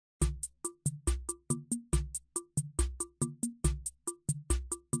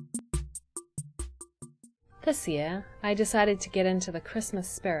This year, I decided to get into the Christmas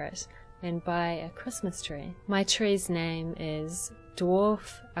spirit and buy a Christmas tree. My tree's name is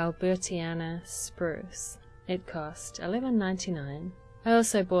Dwarf Albertiana Spruce. It cost $11.99. I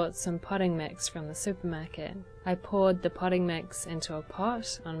also bought some potting mix from the supermarket. I poured the potting mix into a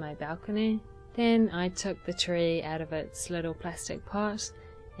pot on my balcony. Then I took the tree out of its little plastic pot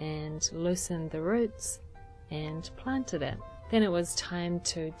and loosened the roots and planted it. Then it was time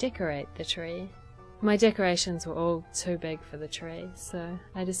to decorate the tree. My decorations were all too big for the tree, so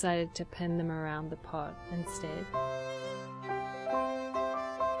I decided to pin them around the pot instead.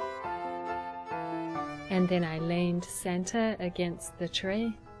 And then I leaned Santa against the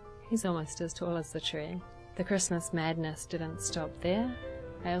tree. He's almost as tall as the tree. The Christmas madness didn't stop there.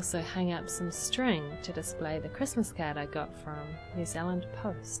 I also hung up some string to display the Christmas card I got from New Zealand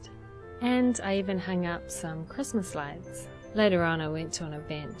Post. And I even hung up some Christmas lights. Later on I went to an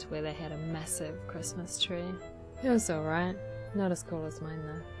event where they had a massive Christmas tree. It was alright, not as cool as mine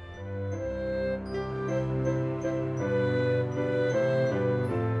though.